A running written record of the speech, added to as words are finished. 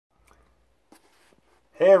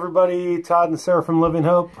Hey everybody, Todd and Sarah from Living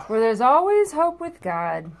Hope. Where there's always hope with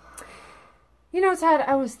God. You know, Todd,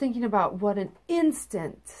 I was thinking about what an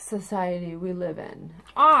instant society we live in.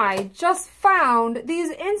 I just found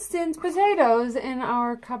these instant potatoes in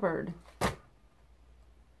our cupboard.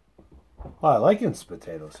 Well, I like instant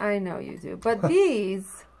potatoes. I know you do, but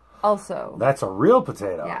these also. That's a real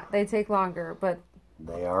potato. Yeah, they take longer, but...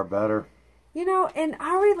 They are better. You know, and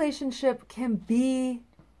our relationship can be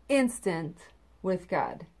instant with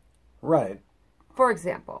God. Right. For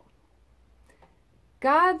example,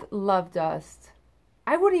 God loved us,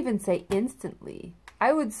 I wouldn't even say instantly.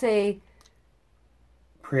 I would say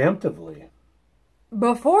preemptively.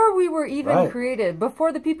 Before we were even created,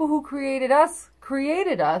 before the people who created us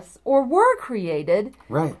or were created,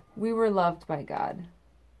 right, we were loved by God.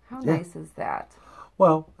 How nice is that?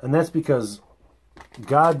 Well, and that's because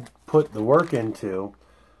God put the work into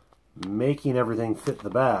making everything fit the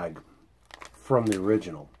bag from the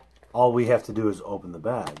original. All we have to do is open the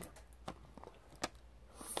bag,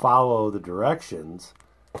 follow the directions,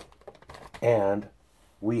 and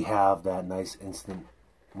we have that nice instant,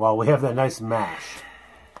 well, we have that nice mash.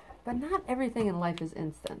 But not everything in life is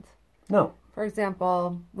instant. No. For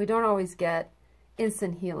example, we don't always get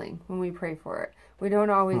instant healing when we pray for it. We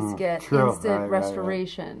don't always get instant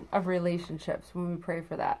restoration of relationships when we pray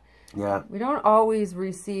for that. Yeah. We don't always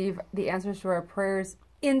receive the answers to our prayers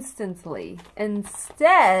instantly.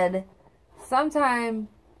 Instead, sometimes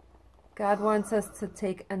God wants us to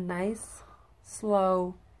take a nice,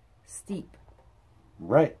 slow, steep.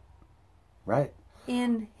 Right. Right.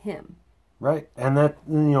 In Him. Right. And that,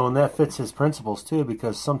 you know, and that fits His principles too,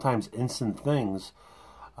 because sometimes instant things,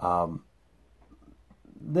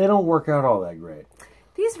 they don't work out all that great.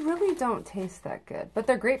 These really don't taste that good, but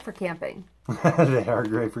they're great for camping. They are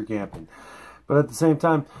great for camping. But at the same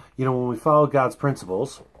time, you know, when we follow God's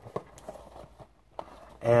principles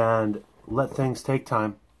and let things take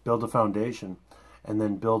time, build a foundation, and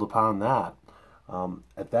then build upon that,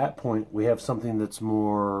 at that point, we have something that's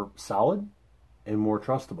more solid and more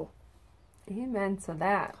trustable. Amen to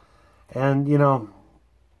that. And, you know,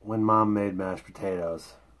 when Mom made mashed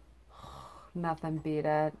potatoes... Nothing beat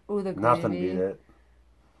it. Ooh, the gravy. Nothing beat it.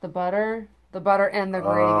 The butter and the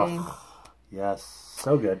gravy. Yes,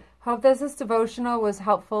 so good. Hope this devotional was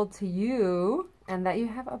helpful to you and that you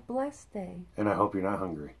have a blessed day. And I hope you're not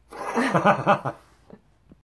hungry.